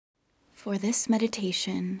For this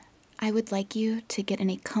meditation, I would like you to get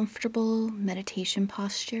in a comfortable meditation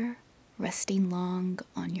posture, resting long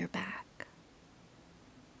on your back.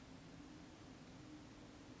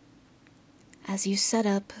 As you set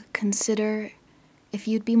up, consider if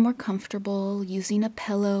you'd be more comfortable using a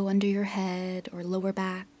pillow under your head or lower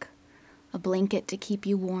back, a blanket to keep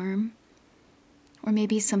you warm, or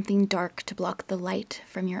maybe something dark to block the light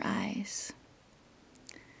from your eyes.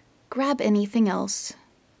 Grab anything else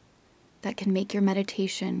that can make your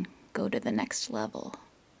meditation go to the next level.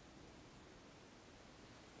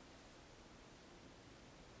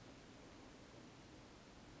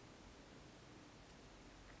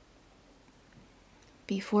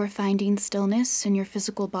 Before finding stillness in your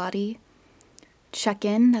physical body, check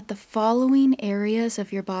in that the following areas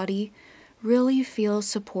of your body really feel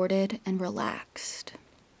supported and relaxed.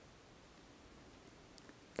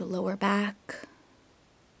 The lower back,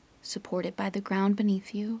 supported by the ground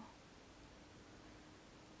beneath you.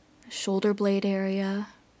 The shoulder blade area,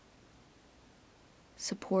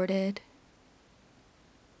 supported.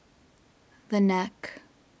 The neck,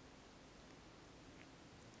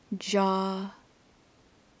 jaw,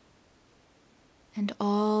 and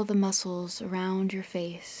all the muscles around your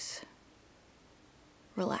face.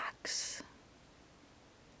 Relax.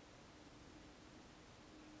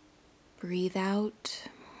 Breathe out.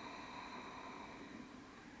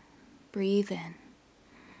 Breathe in.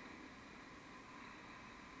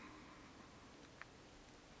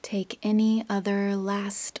 Take any other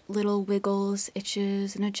last little wiggles,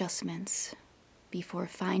 itches, and adjustments before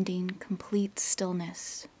finding complete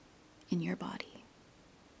stillness in your body.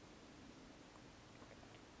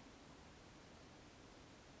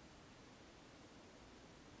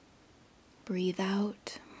 Breathe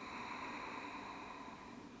out.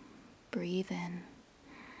 Breathe in.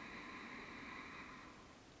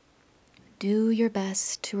 Do your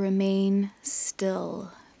best to remain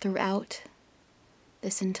still throughout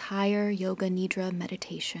this entire Yoga Nidra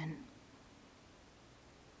meditation.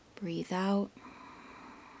 Breathe out.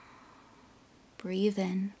 Breathe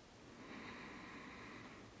in.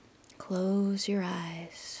 Close your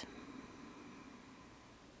eyes.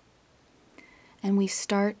 And we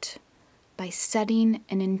start by setting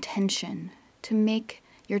an intention to make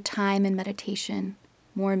your time in meditation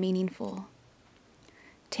more meaningful.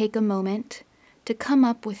 Take a moment to come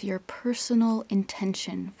up with your personal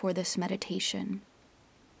intention for this meditation.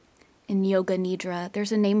 In Yoga Nidra,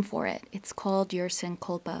 there's a name for it. It's called your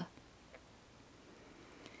Sankalpa.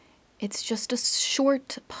 It's just a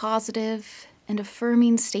short, positive, and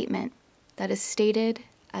affirming statement that is stated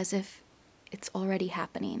as if it's already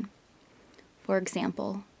happening. For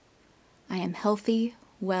example, I am healthy,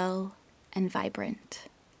 well, and vibrant.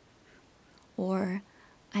 Or,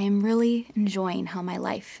 I am really enjoying how my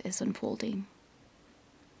life is unfolding.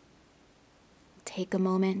 Take a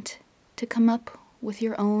moment to come up with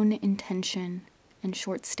your own intention and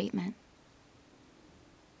short statement.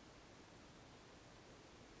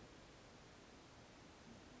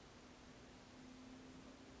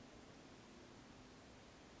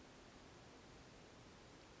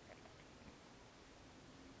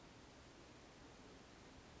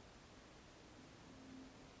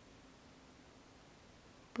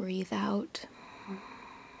 Breathe out.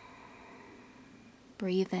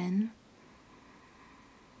 Breathe in.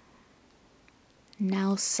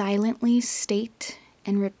 Now silently state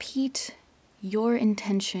and repeat your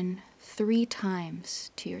intention 3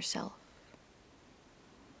 times to yourself.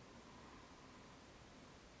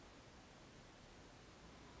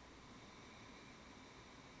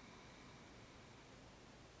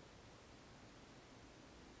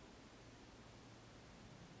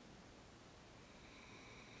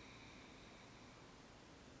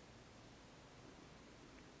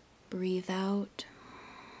 Breathe out.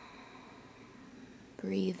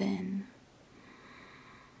 Breathe in.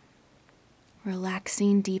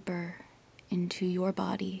 Relaxing deeper into your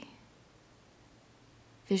body.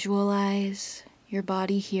 Visualize your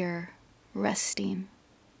body here, resting.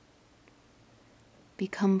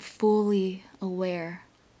 Become fully aware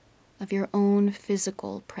of your own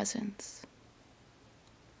physical presence.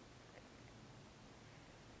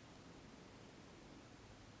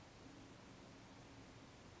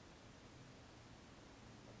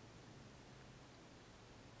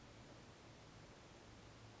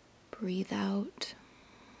 Breathe out.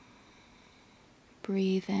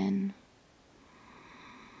 Breathe in.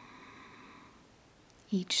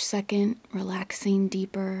 Each second relaxing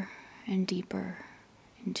deeper and deeper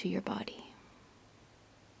into your body.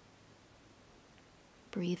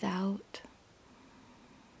 Breathe out.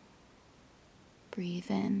 Breathe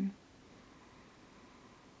in.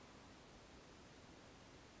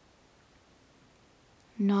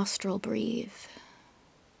 Nostril breathe.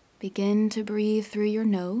 Begin to breathe through your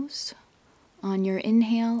nose on your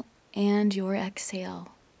inhale and your exhale.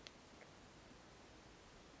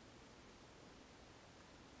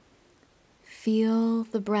 Feel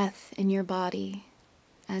the breath in your body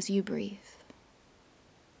as you breathe.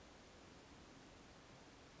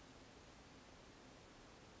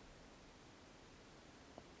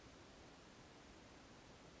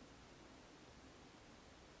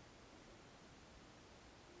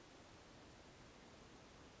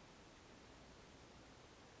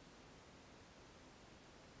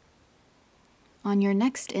 On your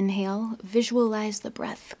next inhale, visualize the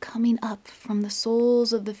breath coming up from the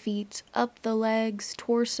soles of the feet, up the legs,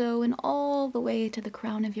 torso, and all the way to the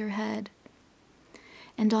crown of your head.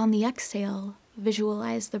 And on the exhale,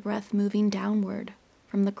 visualize the breath moving downward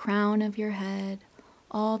from the crown of your head,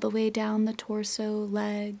 all the way down the torso,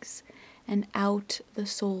 legs, and out the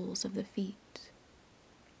soles of the feet.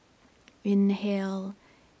 Inhale,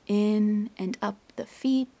 in and up the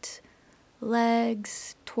feet,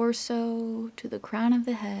 legs, torso, to the crown of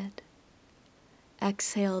the head.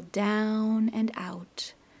 Exhale down and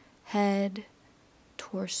out, head,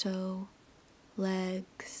 torso,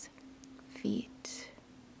 legs, feet.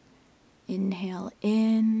 Inhale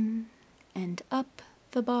in and up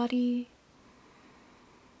the body.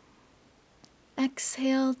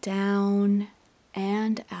 Exhale down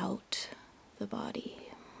and out the body.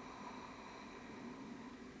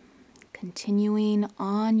 Continuing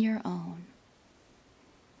on your own.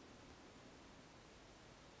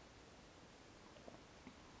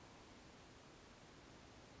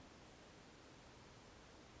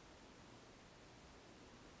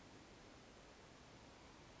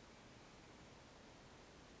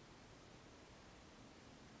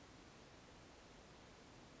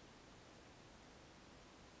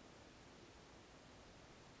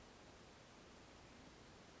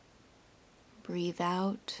 Breathe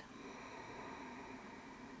out.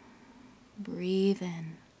 Breathe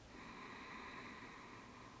in.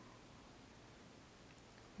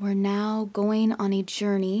 We're now going on a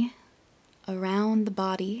journey around the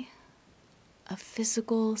body, a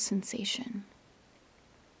physical sensation.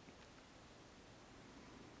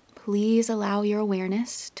 Please allow your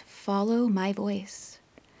awareness to follow my voice.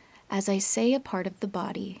 As I say a part of the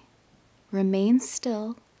body, remain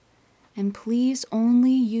still, and please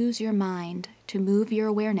only use your mind to move your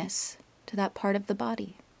awareness to that part of the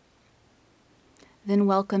body. Then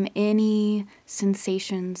welcome any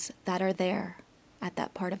sensations that are there at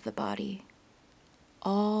that part of the body,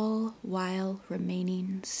 all while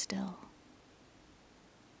remaining still.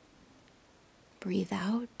 Breathe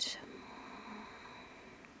out.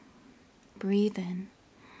 Breathe in.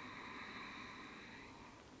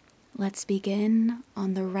 Let's begin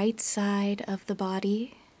on the right side of the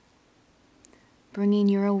body, bringing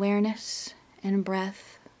your awareness and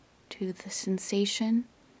breath to the sensation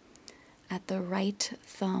at the right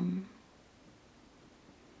thumb,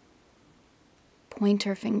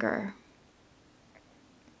 pointer finger,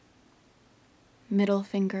 middle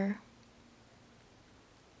finger,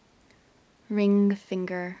 ring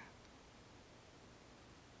finger,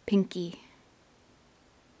 pinky,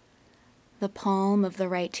 the palm of the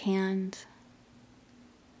right hand,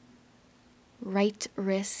 right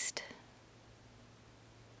wrist,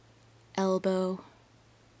 elbow,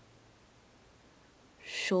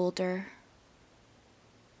 shoulder,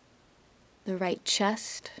 the right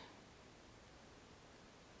chest,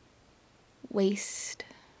 waist,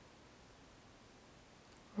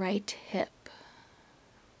 right hip.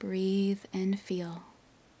 Breathe and feel.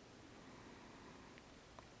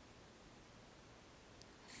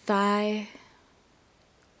 Thigh,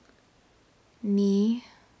 knee,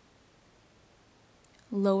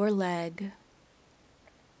 lower leg,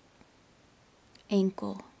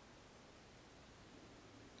 ankle,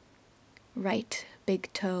 right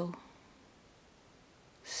big toe,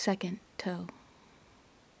 second toe,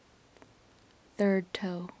 third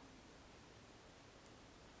toe,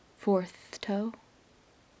 fourth toe,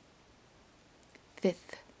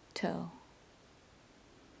 fifth toe,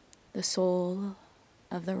 the sole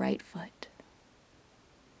of the right foot.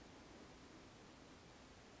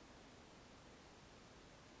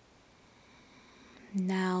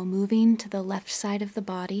 Now moving to the left side of the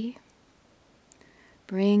body,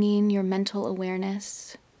 bringing your mental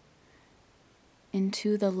awareness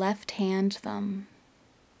into the left hand thumb,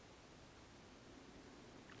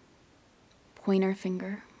 pointer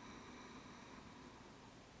finger,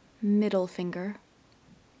 middle finger,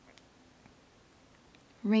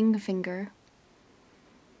 ring finger,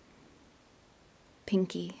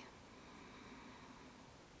 pinky,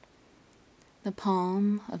 the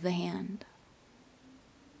palm of the hand.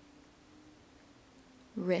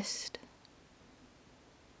 wrist,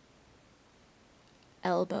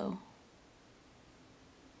 elbow,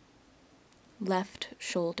 left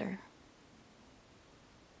shoulder,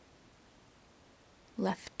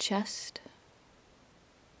 left chest,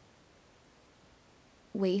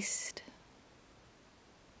 waist,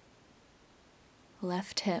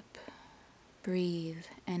 left hip. Breathe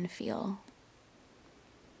and feel.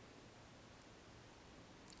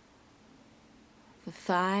 The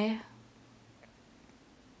thigh,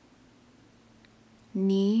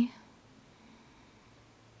 knee,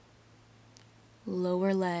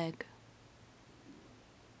 lower leg,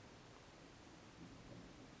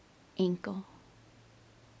 ankle,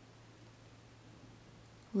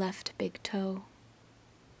 left big toe,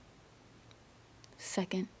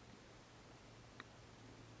 second,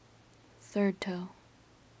 third toe,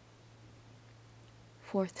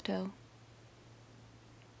 fourth toe,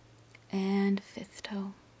 and fifth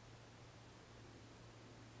toe.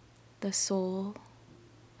 The sole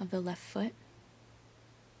of the left foot.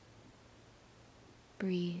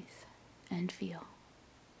 Breathe and feel.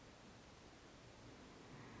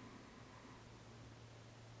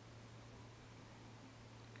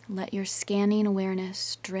 Let your scanning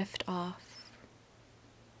awareness drift off.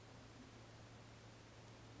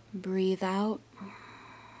 Breathe out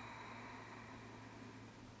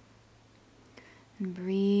and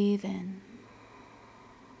breathe in.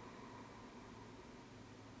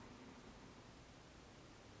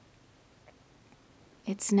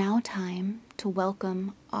 It's now time to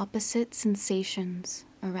welcome opposite sensations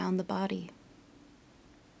around the body.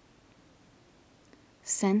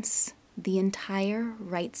 Sense the entire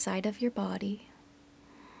right side of your body.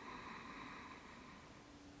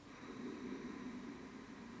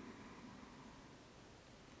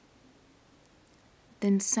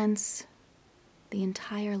 Then sense the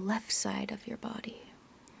entire left side of your body.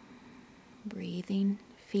 Breathing,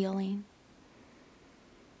 feeling.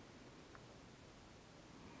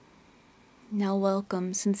 Now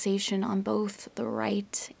welcome sensation on both the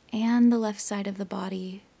right and the left side of the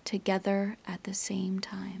body together at the same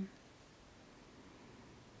time.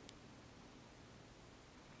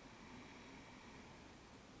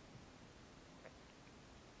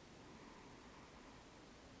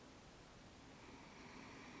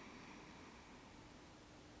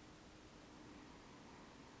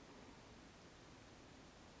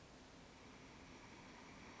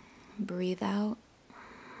 Breathe out.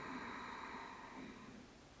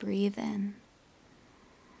 Breathe in.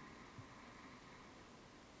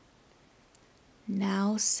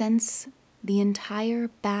 Now sense the entire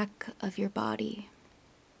back of your body.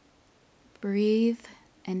 Breathe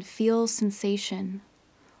and feel sensation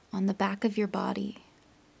on the back of your body.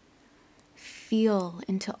 Feel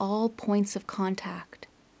into all points of contact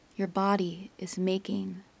your body is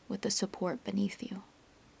making with the support beneath you.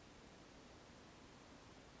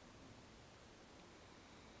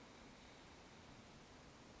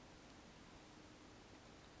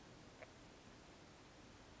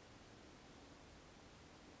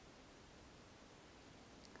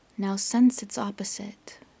 Now sense its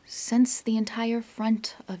opposite. Sense the entire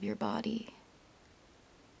front of your body.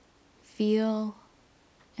 Feel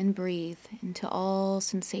and breathe into all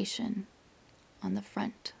sensation on the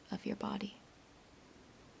front of your body.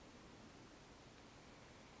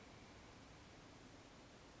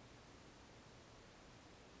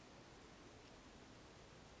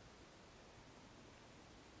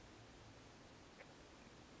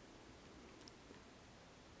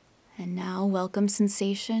 And now welcome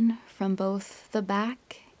sensation from both the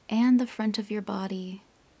back and the front of your body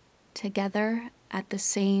together at the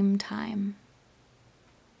same time.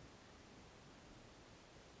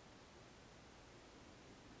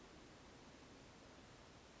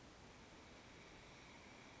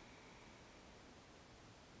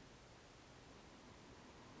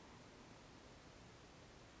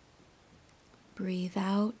 Breathe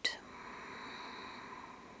out.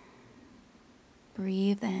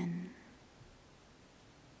 Breathe in.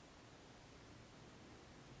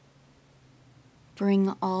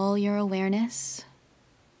 Bring all your awareness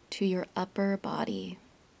to your upper body.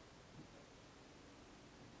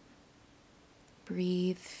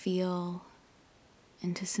 Breathe, feel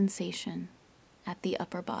into sensation at the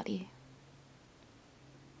upper body.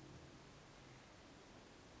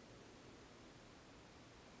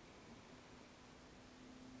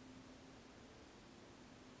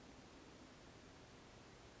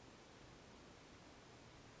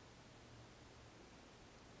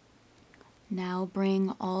 Now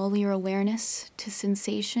bring all your awareness to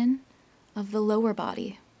sensation of the lower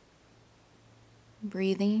body.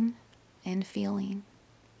 Breathing and feeling.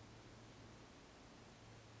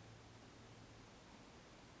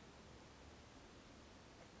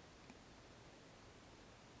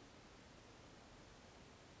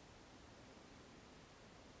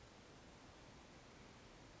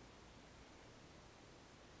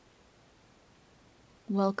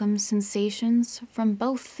 Welcome sensations from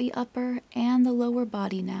both the upper and the lower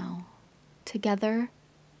body now, together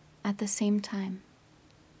at the same time.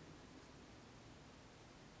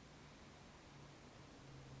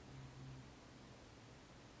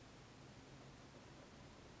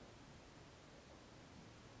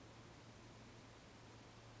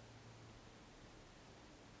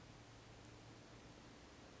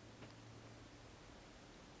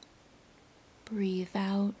 Breathe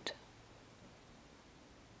out.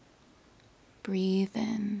 Breathe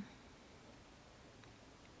in.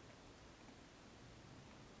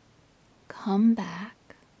 Come back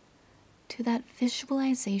to that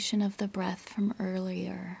visualization of the breath from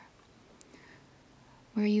earlier,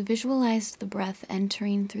 where you visualized the breath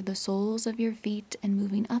entering through the soles of your feet and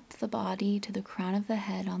moving up the body to the crown of the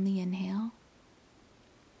head on the inhale.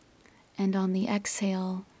 And on the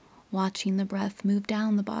exhale, watching the breath move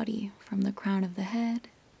down the body from the crown of the head,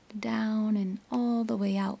 down and all the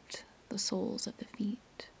way out the soles of the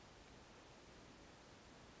feet.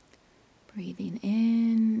 Breathing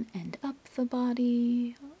in and up the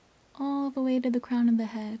body, all the way to the crown of the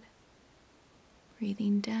head.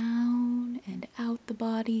 Breathing down and out the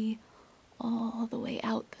body, all the way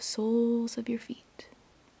out the soles of your feet.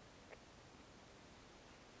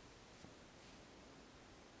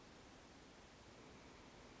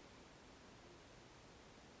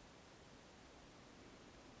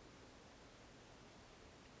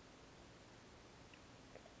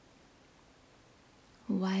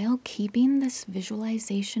 While keeping this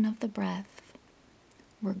visualization of the breath,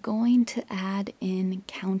 we're going to add in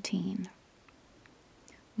counting.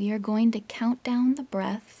 We are going to count down the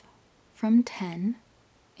breath from 10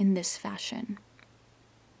 in this fashion.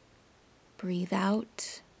 Breathe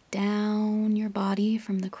out, down your body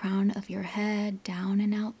from the crown of your head, down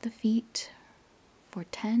and out the feet for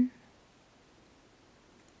 10.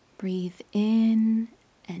 Breathe in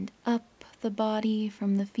and up the body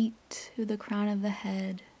from the feet to the crown of the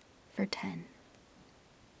head for 10.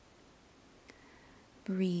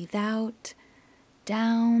 Breathe out,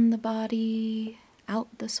 down the body, out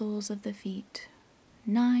the soles of the feet,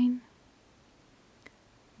 9.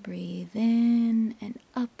 Breathe in and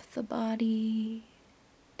up the body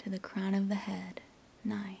to the crown of the head,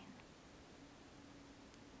 9.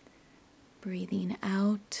 Breathing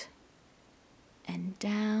out and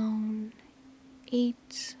down,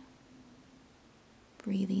 8.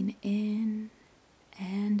 Breathing in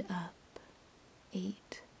and up,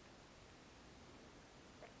 8.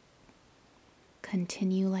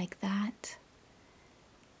 Continue like that.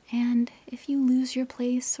 And if you lose your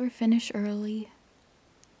place or finish early,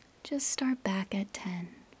 just start back at 10.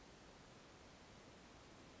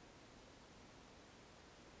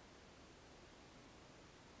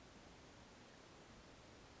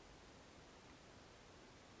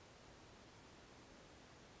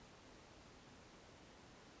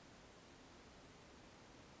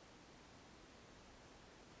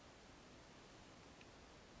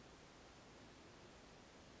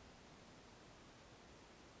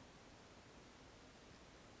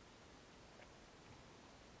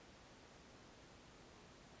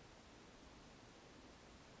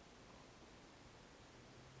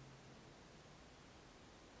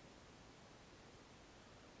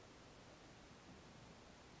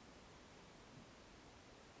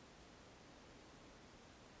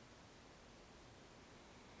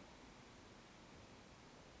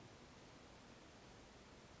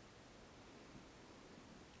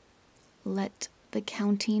 Let the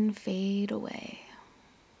counting fade away.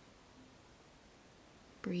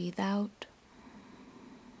 Breathe out.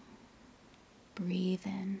 Breathe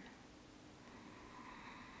in.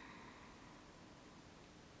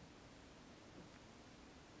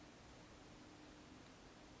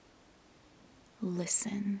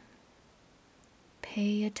 Listen.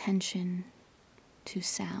 Pay attention to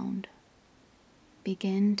sound.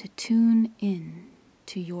 Begin to tune in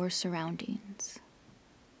to your surroundings.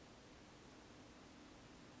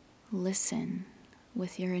 Listen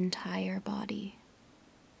with your entire body.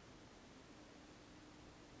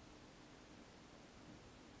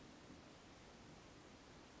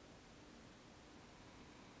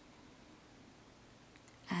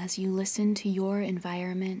 As you listen to your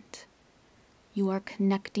environment, you are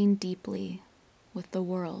connecting deeply with the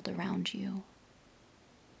world around you.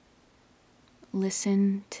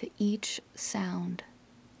 Listen to each sound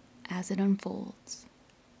as it unfolds.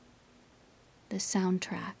 The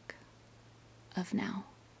soundtrack of now.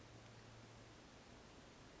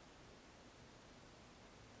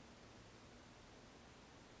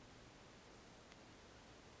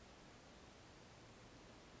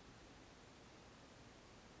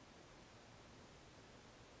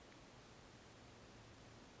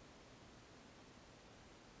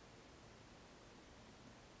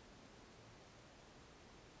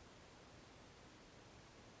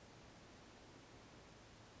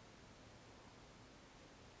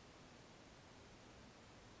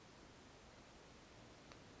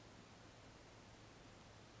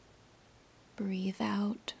 Breathe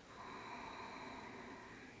out.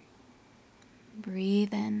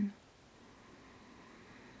 Breathe in.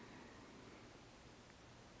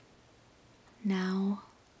 Now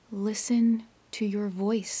listen to your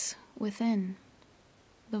voice within,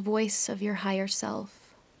 the voice of your higher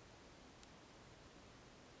self.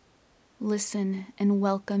 Listen and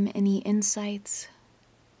welcome any insights,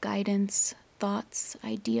 guidance, thoughts,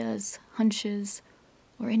 ideas, hunches,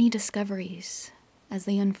 or any discoveries as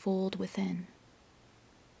they unfold within.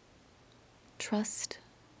 Trust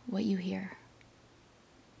what you hear.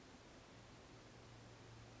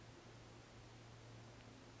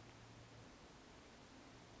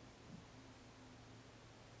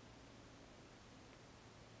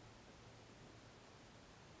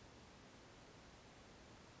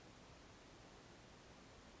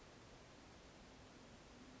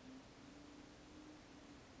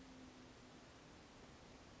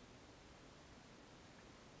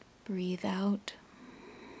 Breathe out.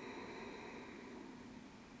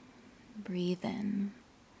 Breathe in.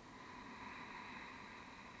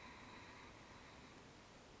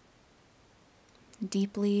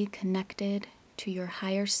 Deeply connected to your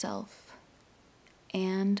higher self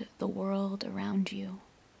and the world around you.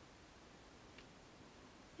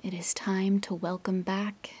 It is time to welcome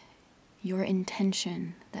back your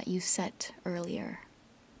intention that you set earlier,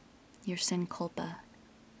 your sankalpa.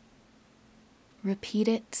 Repeat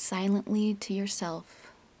it silently to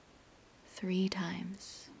yourself 3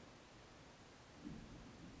 times.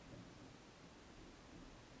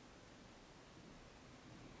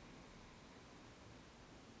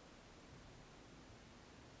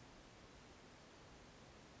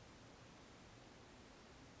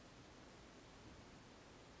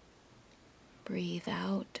 Breathe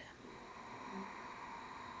out.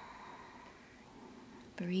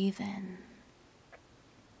 Breathe in.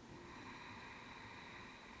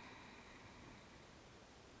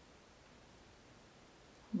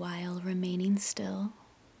 While remaining still,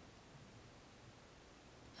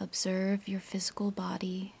 observe your physical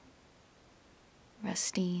body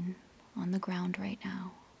resting on the ground right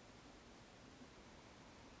now.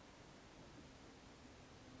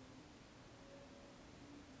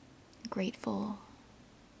 Grateful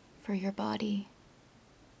for your body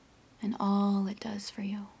and all it does for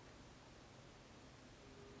you.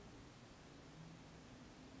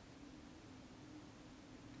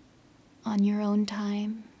 On your own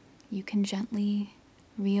time, you can gently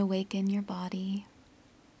reawaken your body,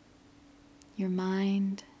 your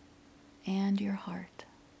mind, and your heart,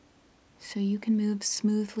 so you can move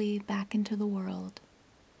smoothly back into the world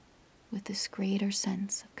with this greater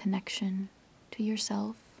sense of connection to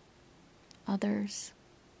yourself, others,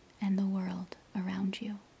 and the world around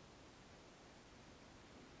you.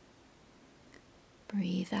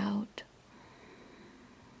 Breathe out.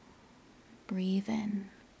 Breathe in.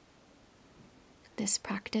 This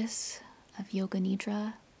practice of Yoga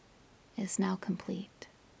Nidra is now complete.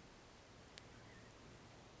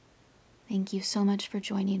 Thank you so much for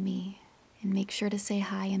joining me, and make sure to say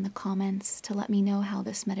hi in the comments to let me know how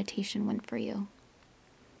this meditation went for you.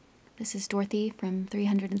 This is Dorothy from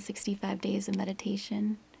 365 Days of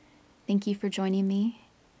Meditation. Thank you for joining me,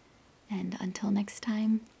 and until next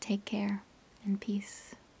time, take care and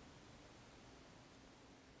peace.